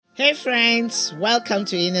Hey friends, welcome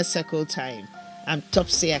to Inner Circle Time. I'm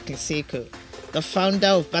Topsy Akinseko, the founder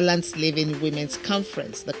of Balanced Living Women's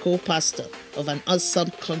Conference, the co-pastor of an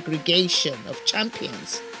awesome congregation of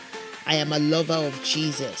champions. I am a lover of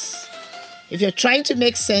Jesus. If you're trying to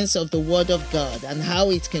make sense of the Word of God and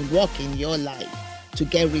how it can work in your life to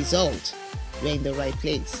get results, you're in the right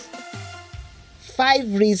place.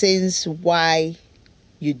 5 reasons why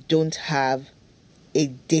you don't have a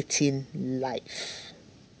dating life.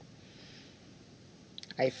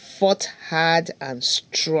 I fought hard and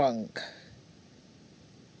strong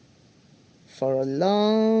for a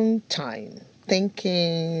long time,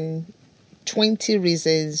 thinking 20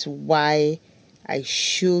 reasons why I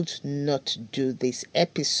should not do this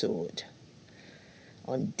episode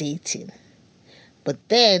on dating. But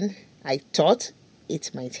then I thought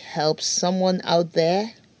it might help someone out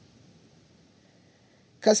there,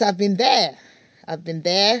 because I've been there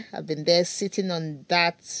sitting on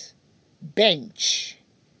that bench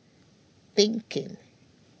thinking,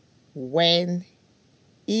 when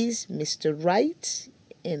is Mr. Right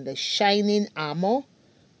in the shining armor?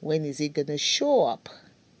 When is he going to show up?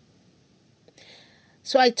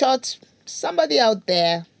 So I thought somebody out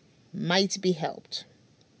there might be helped.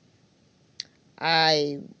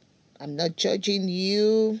 I'm not judging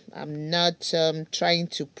you. I'm not trying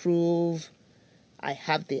to prove I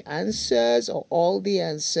have the answers or all the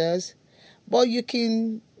answers. But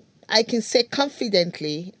I can say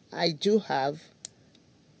confidently, I do have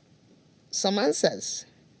some answers.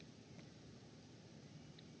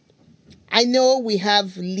 I know we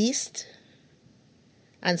have lists,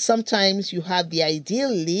 and sometimes you have the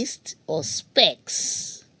ideal list or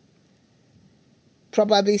specs.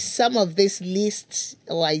 Probably some of this list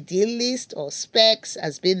or ideal list or specs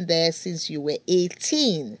has been there since you were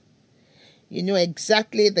 18. You know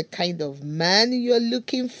exactly the kind of man you're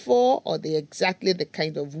looking for, or exactly the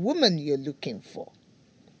kind of woman you're looking for.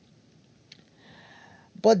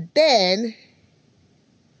 But then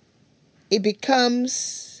it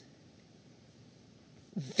becomes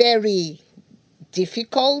very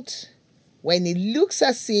difficult when it looks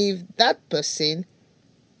as if that person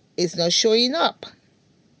is not showing up.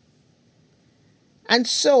 And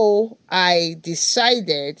so I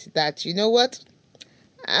decided that, you know what,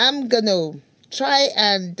 I'm going to try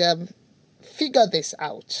and figure this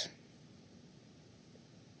out.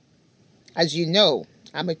 As you know,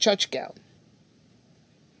 I'm a church girl.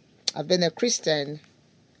 I've been a Christian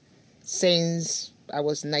since I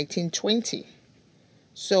was 1920.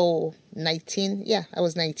 So I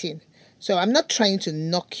was 19. So I'm not trying to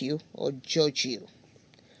knock you or judge you.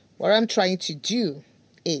 What I'm trying to do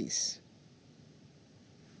is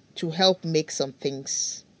to help make some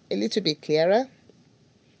things a little bit clearer.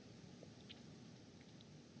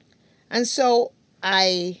 And so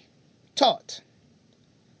I thought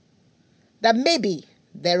that maybe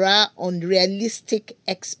there are unrealistic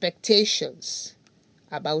expectations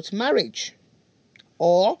about marriage.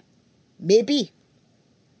 Or maybe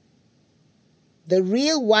the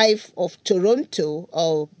real wife of Toronto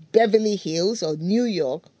or Beverly Hills or New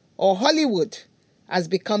York or Hollywood has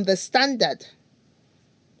become the standard.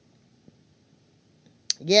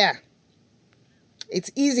 Yeah,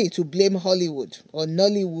 it's easy to blame Hollywood or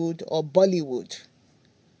Nollywood or Bollywood.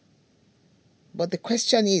 But the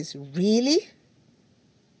question is, really?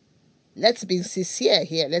 Let's be sincere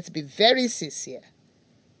here. Let's be very sincere.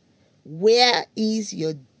 Where is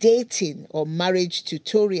your dating or marriage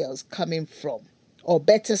tutorials coming from? Or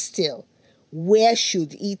better still, where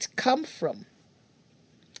should it come from?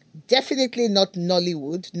 Definitely not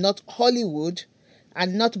Nollywood, not Hollywood,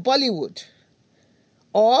 and not Bollywood.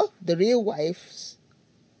 Or the real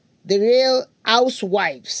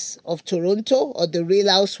housewives of Toronto, or the real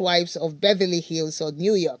housewives of Beverly Hills or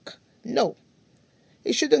New York. No,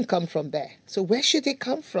 it shouldn't come from there. So where should it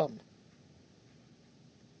come from?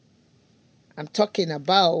 I'm talking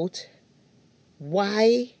about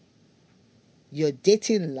why your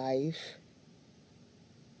dating life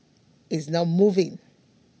is not moving.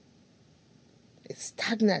 It's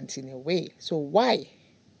stagnant in a way. So why?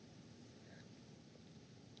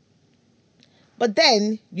 But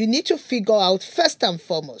then you need to figure out first and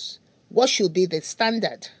foremost what should be the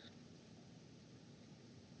standard.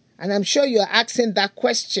 And I'm sure you're asking that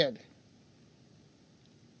question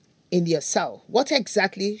in yourself. What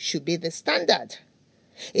exactly should be the standard?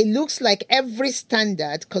 It looks like every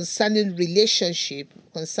standard concerning relationship,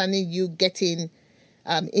 concerning you getting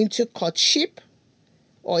into courtship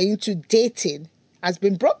or into dating has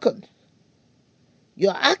been broken.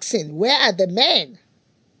 You're asking, where are the men?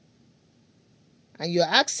 And you're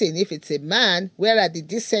asking, if it's a man, where are the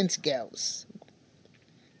decent girls?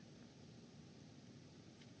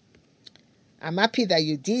 I'm happy that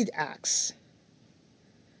you did ask.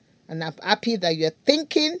 And I'm happy that you're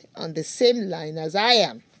thinking on the same line as I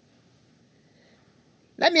am.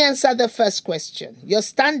 Let me answer the first question. Your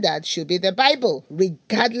standard should be the Bible,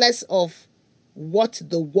 regardless of what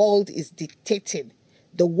the world is dictating.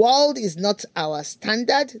 The world is not our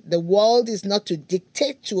standard. The world is not to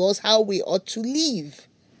dictate to us how we ought to live.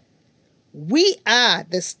 We are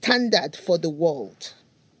the standard for the world.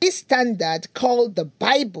 This standard, called the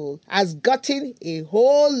Bible, has gotten a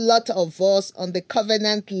whole lot of us on the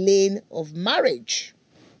covenant lane of marriage.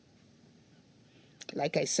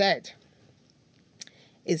 Like I said,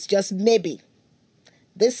 it's just maybe.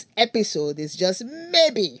 This episode is just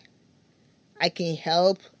maybe I can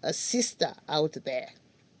help a sister out there.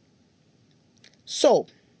 So,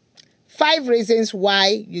 5 reasons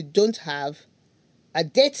why you don't have a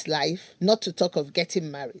date life, not to talk of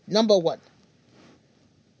getting married. Number 1,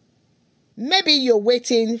 maybe you're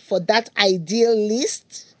waiting for that ideal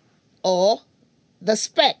list or the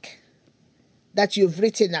spec that you've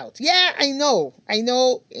written out. Yeah, I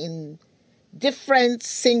know in different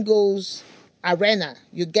singles arena,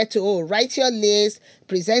 you get to write your list,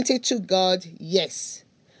 present it to God, yes.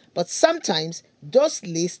 But sometimes those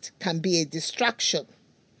lists can be a distraction.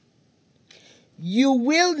 You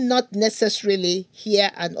will not necessarily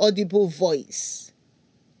hear an audible voice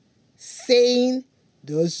saying,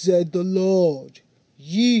 "Thus said the Lord,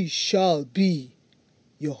 ye shall be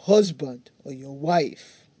your husband or your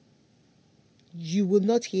wife." You will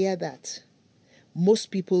not hear that. Most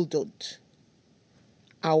people don't.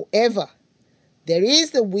 However, there is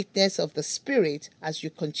the witness of the Spirit as you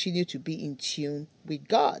continue to be in tune with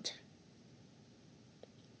God.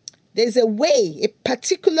 There's a way, a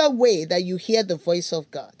particular way that you hear the voice of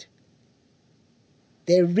God.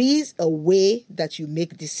 There is a way that you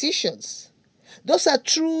make decisions. Those are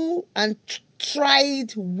true and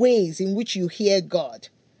tried ways in which you hear God.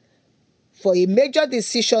 For a major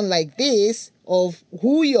decision like this, of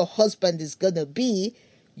who your husband is going to be,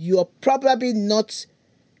 you're probably not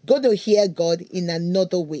going to hear God in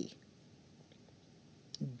another way.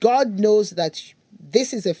 God knows that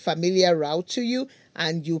this is a familiar route to you,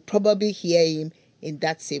 and you probably hear him in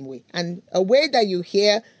that same way. And a way that you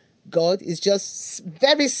hear God is just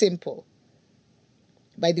very simple.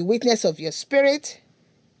 By the witness of your spirit,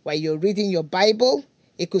 while you're reading your Bible,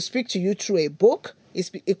 it could speak to you through a book.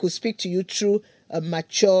 It could speak to you through a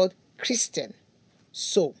matured Christian.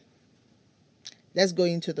 So, let's go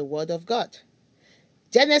into the Word of God.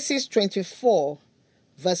 Genesis 24,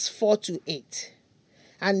 verse 4 to 8.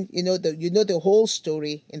 And you know the whole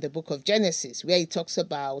story in the book of Genesis, where he talks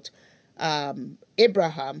about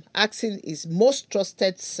Abraham asking his most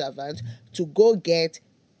trusted servant to go get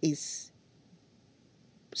his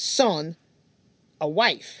son a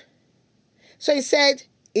wife. So he said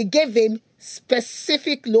he gave him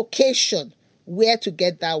specific location where to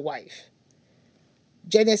get that wife.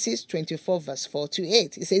 Genesis 24, verse 4 to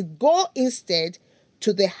 8. He said, "Go instead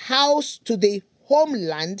to the house, to the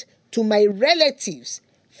homeland, to my relatives.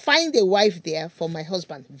 Find a wife there for my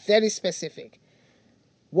husband." Very specific.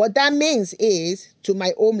 What that means is, to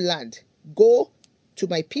my homeland, go to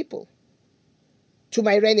my people, to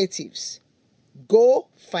my relatives. Go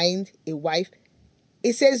find a wife.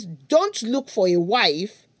 It says, don't look for a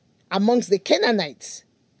wife amongst the Canaanites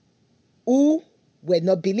who were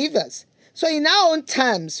not believers. So in our own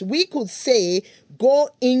terms, we could say, go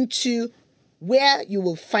into where you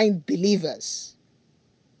will find believers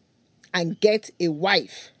and get a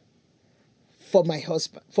wife for my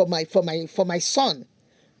husband, for my son,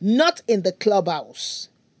 not in the clubhouse.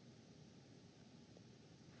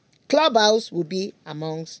 Clubhouse would be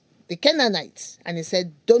amongst the Canaanites, and he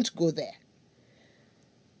said, don't go there.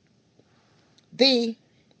 The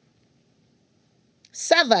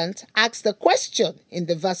servant asked a question in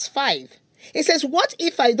the verse 5. It says, what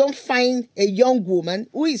if I don't find a young woman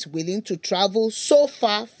who is willing to travel so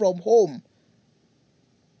far from home?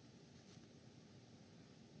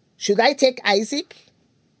 Should I take Isaac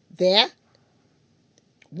there?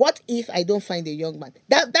 What if I don't find a young man?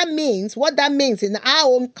 What that means in our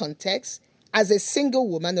own context, as a single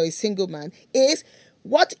woman or a single man, is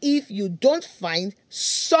what if you don't find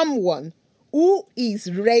someone who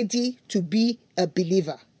is ready to be a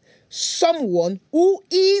believer? Someone who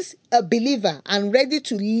is a believer and ready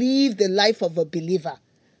to live the life of a believer.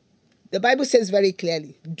 The Bible says very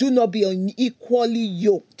clearly, do not be unequally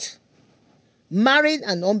yoked. Marrying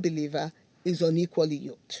an unbeliever is unequally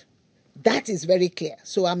yoked. That is very clear.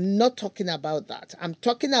 So I'm not talking about that. I'm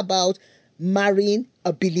talking about marrying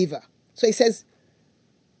a believer. So it says,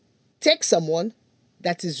 take someone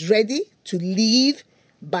that is ready to live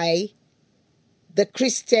by the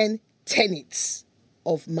Christian tenets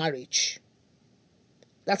of marriage.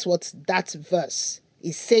 That's what that verse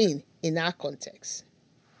is saying in our context.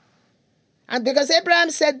 And because Abraham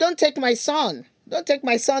said, don't take my son. Don't take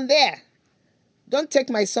my son there. Don't take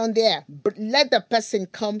my son there. But let the person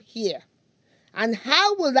come here. And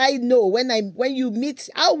how will I know when you meet,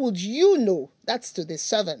 how would you know? That's to the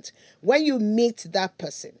servant. When you meet that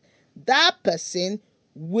person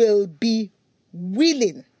will be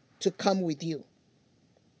willing to come with you.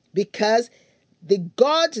 Because the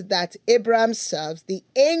God that Abraham serves, the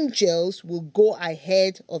angels will go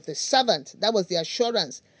ahead of the servant. That was the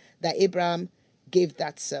assurance that Abraham gave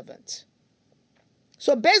that servant.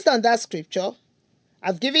 So based on that scripture,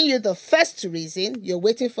 I've given you the first reason. You're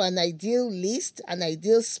waiting for an ideal list, an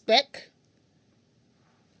ideal spec.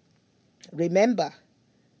 Remember,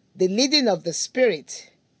 the leading of the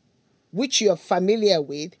Spirit, which you're familiar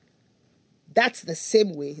with, that's the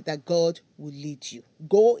same way that God will lead you.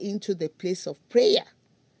 Go into the place of prayer.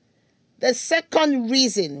 The second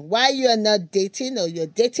reason why you are not dating or your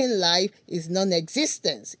dating life is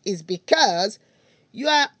non-existent is because you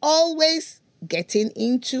are always getting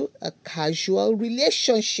into a casual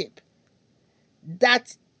relationship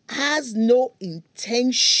that has no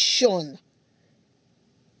intention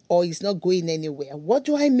or is not going anywhere. What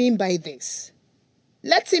do I mean by this?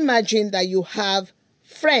 Let's imagine that you have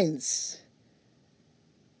friends.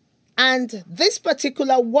 And this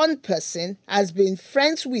particular one person has been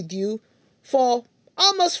friends with you for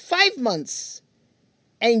almost 5 months,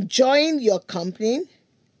 enjoying your company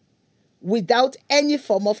without any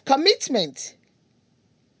form of commitment.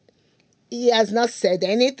 He has not said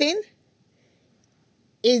anything.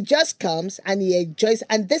 He just comes and he enjoys.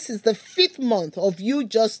 And this is the 5th month of you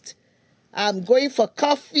just going for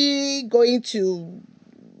coffee, going to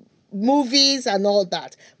movies and all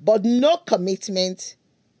that, but no commitment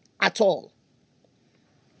at all.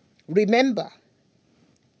 Remember,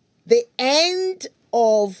 the end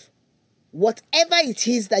of whatever it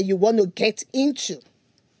is that you want to get into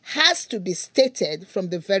has to be stated from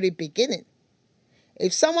the very beginning.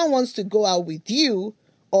 If someone wants to go out with you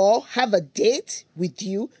or have a date with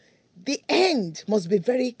you, the end must be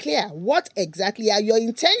very clear. What exactly are your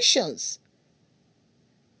intentions?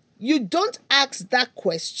 You don't ask that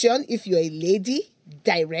question if you're a lady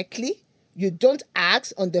directly. You don't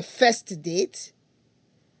ask on the first date.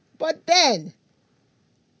 But then,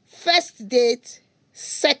 first date,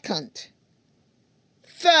 second,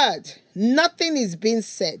 third, nothing is being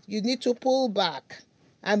said. You need to pull back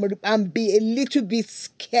and be a little bit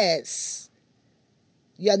scarce.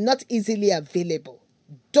 You are not easily available.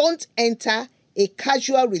 Don't enter a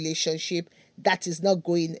casual relationship that is not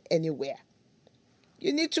going anywhere.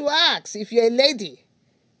 You need to ask if you're a lady.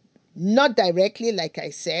 Not directly, like I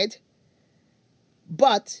said,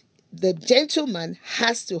 but the gentleman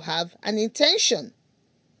has to have an intention.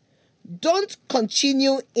 Don't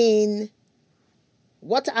continue in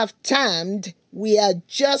what I've termed we are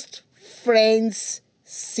just friends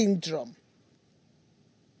syndrome.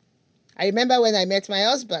 I remember when I met my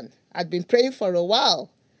husband, I'd been praying for a while,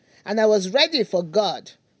 and I was ready for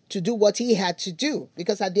God to do what he had to do,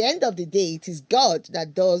 because at the end of the day, it is God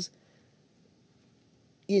that does,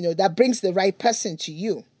 that brings the right person to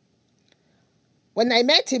you. When I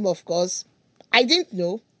met him, of course, I didn't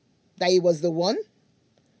know that he was the one.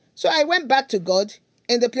 So I went back to God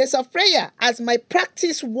in the place of prayer, as my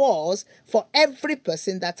practice was for every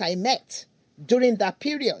person that I met during that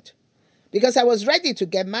period, because I was ready to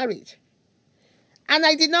get married. And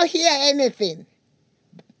I did not hear anything.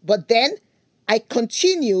 But then I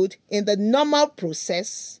continued in the normal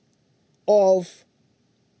process of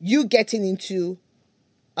you getting into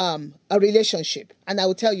a relationship. And I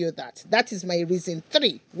will tell you that. That is my reason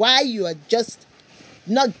 3. Why you are just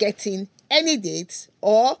not getting any dates,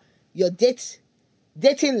 or your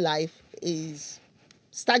dating life is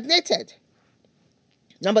stagnated.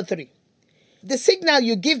 Number 3. The signal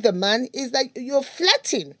you give the man is that you're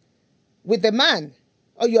flirting with the man,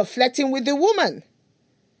 or you're flirting with the woman.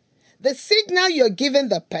 The signal you're giving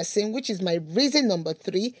the person, which is my reason number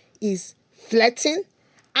 3, is flirting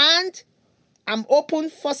and I'm open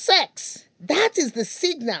for sex. That is the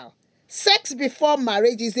signal. Sex before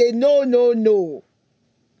marriage is a no, no, no.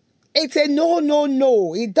 It's a no, no,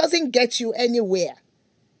 no. It doesn't get you anywhere.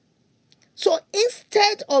 So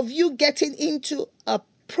instead of you getting into a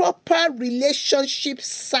proper relationship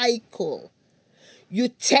cycle, you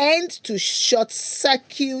tend to short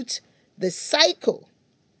circuit the cycle.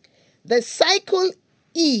 The cycle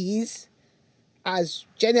is, as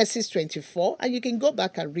Genesis 24, and you can go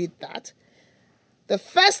back and read that. The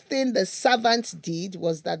first thing the servant did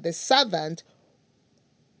was that the servant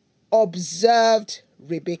observed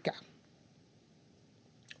Rebekah.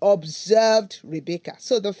 observed Rebecca.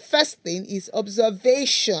 So the first thing is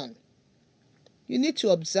observation. You need to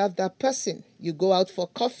observe that person. You go out for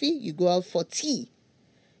coffee, you go out for tea,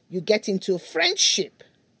 you get into a friendship.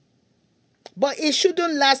 But it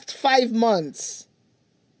shouldn't last 5 months.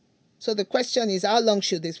 So the question is, how long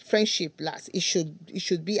should this friendship last? It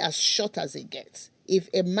should be as short as it gets. If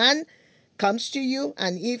a man comes to you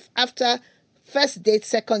and if after first date,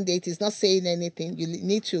 second date is not saying anything, you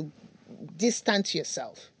need to distance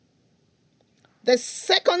yourself. The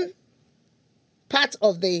second part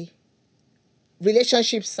of the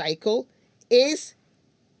relationship cycle is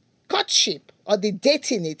courtship or the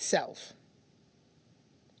dating itself.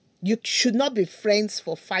 You should not be friends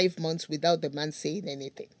for 5 months without the man saying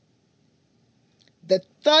anything. The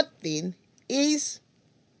third thing is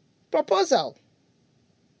proposal.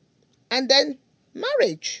 And then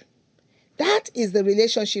marriage. That is the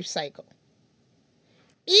relationship cycle.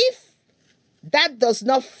 If that does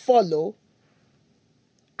not follow,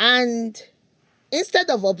 and instead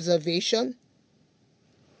of observation,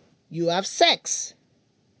 you have sex,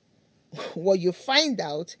 what you find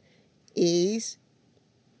out is,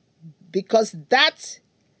 because that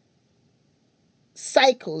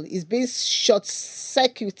cycle is being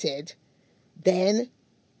short-circuited, then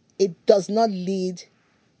it does not lead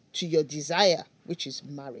to your desire, which is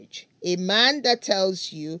marriage. A man that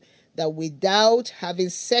tells you that without having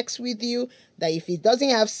sex with you, that if he doesn't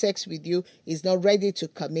have sex with you, he's not ready to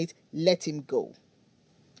commit, let him go.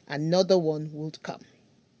 Another one will come.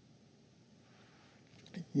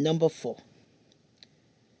 Number 4.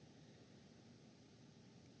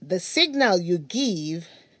 The signal you give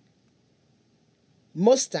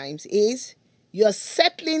most times is you're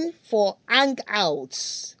settling for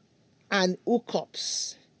hangouts and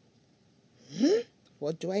hookups.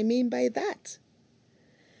 What do I mean by that?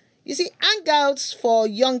 You see, hangouts for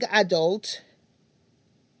young adult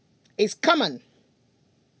is common.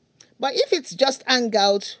 But if it's just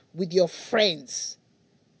hangout with your friends,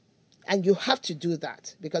 and you have to do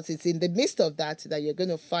that because it's in the midst of that you're going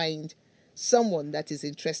to find someone that is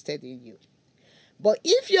interested in you. But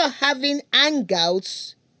if you're having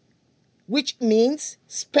hangouts, which means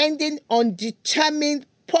spending undetermined,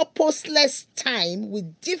 purposeless time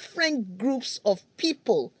with different groups of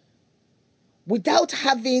people without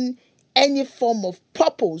having any form of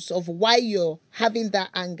purpose of why you're having that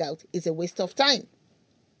hangout, is a waste of time.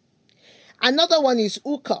 Another one is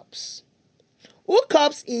hookups.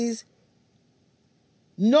 Hookups is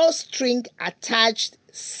no string attached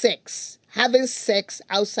sex, having sex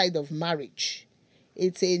outside of marriage.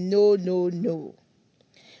 It's a no, no, no.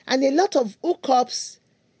 And a lot of hookups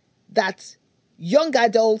that young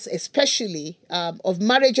adults, especially of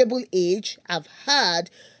marriageable age, have had,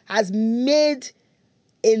 has made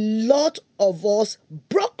a lot of us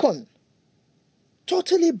broken,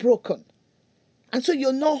 totally broken. And so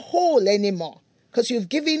you're not whole anymore because you've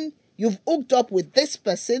hooked up with this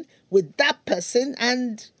person, with that person,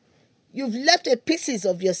 and you've left a pieces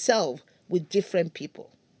of yourself with different people.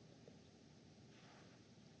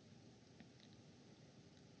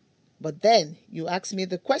 But then you ask me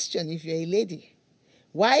the question, if you're a lady,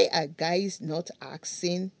 why are guys not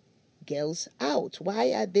asking girls out?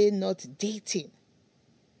 Why are they not dating?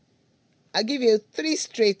 I'll give you 3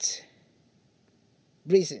 straight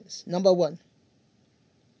reasons. Number 1,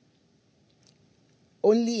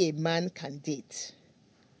 only a man can date.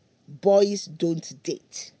 Boys don't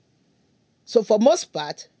date. So for most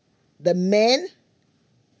part, the men,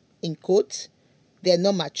 in quotes, they're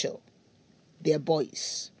not mature. They're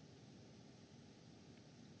boys.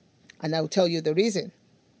 And I'll tell you the reason.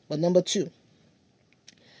 But number 2,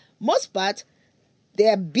 most part,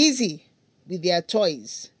 they're busy with their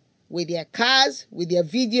toys, with their cars, with their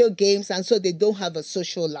video games, and so they don't have a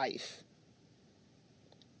social life.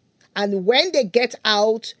 And when they get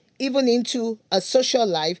out, even into a social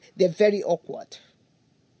life, they're very awkward.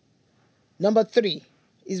 Number 3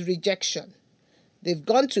 is rejection. They've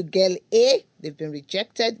gone to girl A, they've been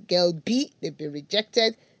rejected. Girl B, they've been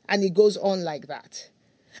rejected. And it goes on like that.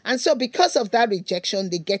 And so because of that rejection,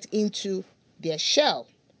 they get into their shell.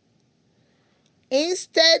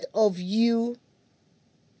 Instead of you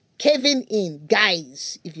caving in,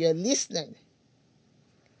 guys, if you're listening,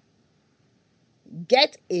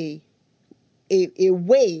 get a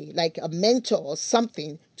way, like a mentor or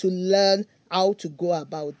something, to learn how to go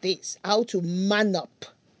about this, how to man up.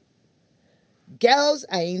 Girls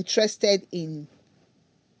are interested in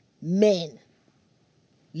men.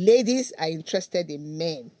 Ladies are interested in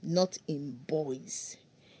men, not in boys.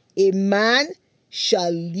 A man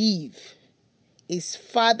shall leave his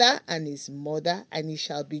father and his mother, and he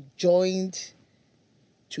shall be joined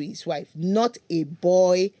to his wife. Not a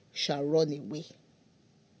boy shall run away.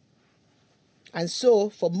 And so,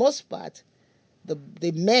 for most part,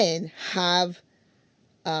 the men have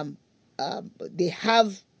they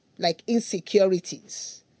have like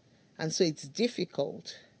insecurities, and so it's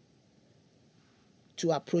difficult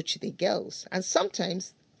to approach the girls. And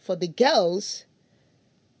sometimes for the girls,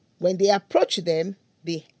 when they approach them,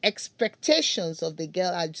 the expectations of the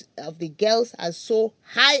girls are so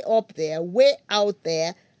high up there, way out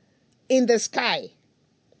there in the sky.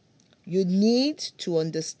 You need to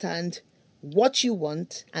understand what you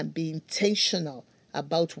want and be intentional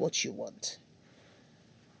about what you want.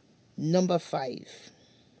 Number 5.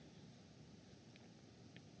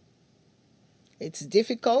 It's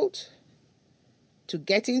difficult to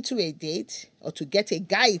get into a date or to get a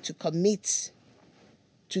guy to commit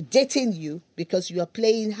to dating you because you are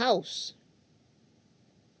playing house.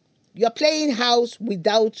 You are playing house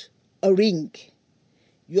without a ring.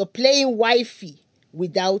 You are playing wifey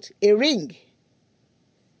without a ring.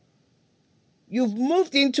 You've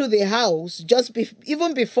moved into the house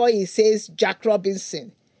even before he says Jack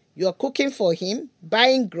Robinson. You're cooking for him,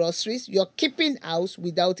 buying groceries. You're keeping house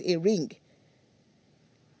without a ring.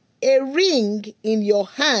 A ring in your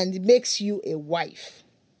hand makes you a wife.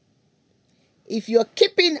 If you're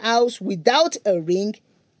keeping house without a ring,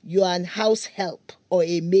 you're an house help or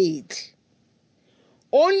a maid.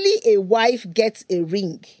 Only a wife gets a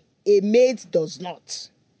ring. A maid does not.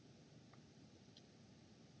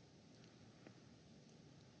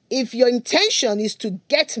 If your intention is to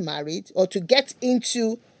get married or to get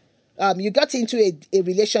into, you got into a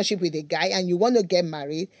relationship with a guy and you want to get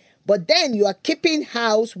married, but then you are keeping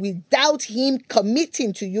house without him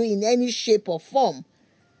committing to you in any shape or form,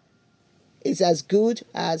 it's as good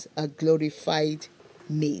as a glorified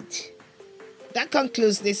maid. That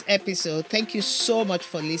concludes this episode. Thank you so much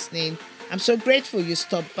for listening. I'm so grateful you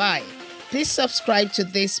stopped by. Please subscribe to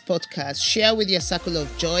this podcast, share with your circle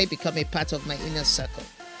of joy, become a part of my inner circle.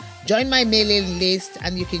 Join my mailing list,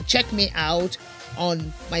 and you can check me out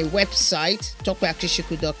on my website,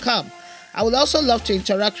 tokweakishiku.com. I would also love to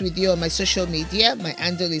interact with you on my social media. My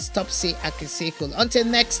handle is Topsy Akiseko. Until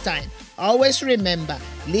next time, always remember,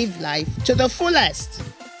 live life to the fullest.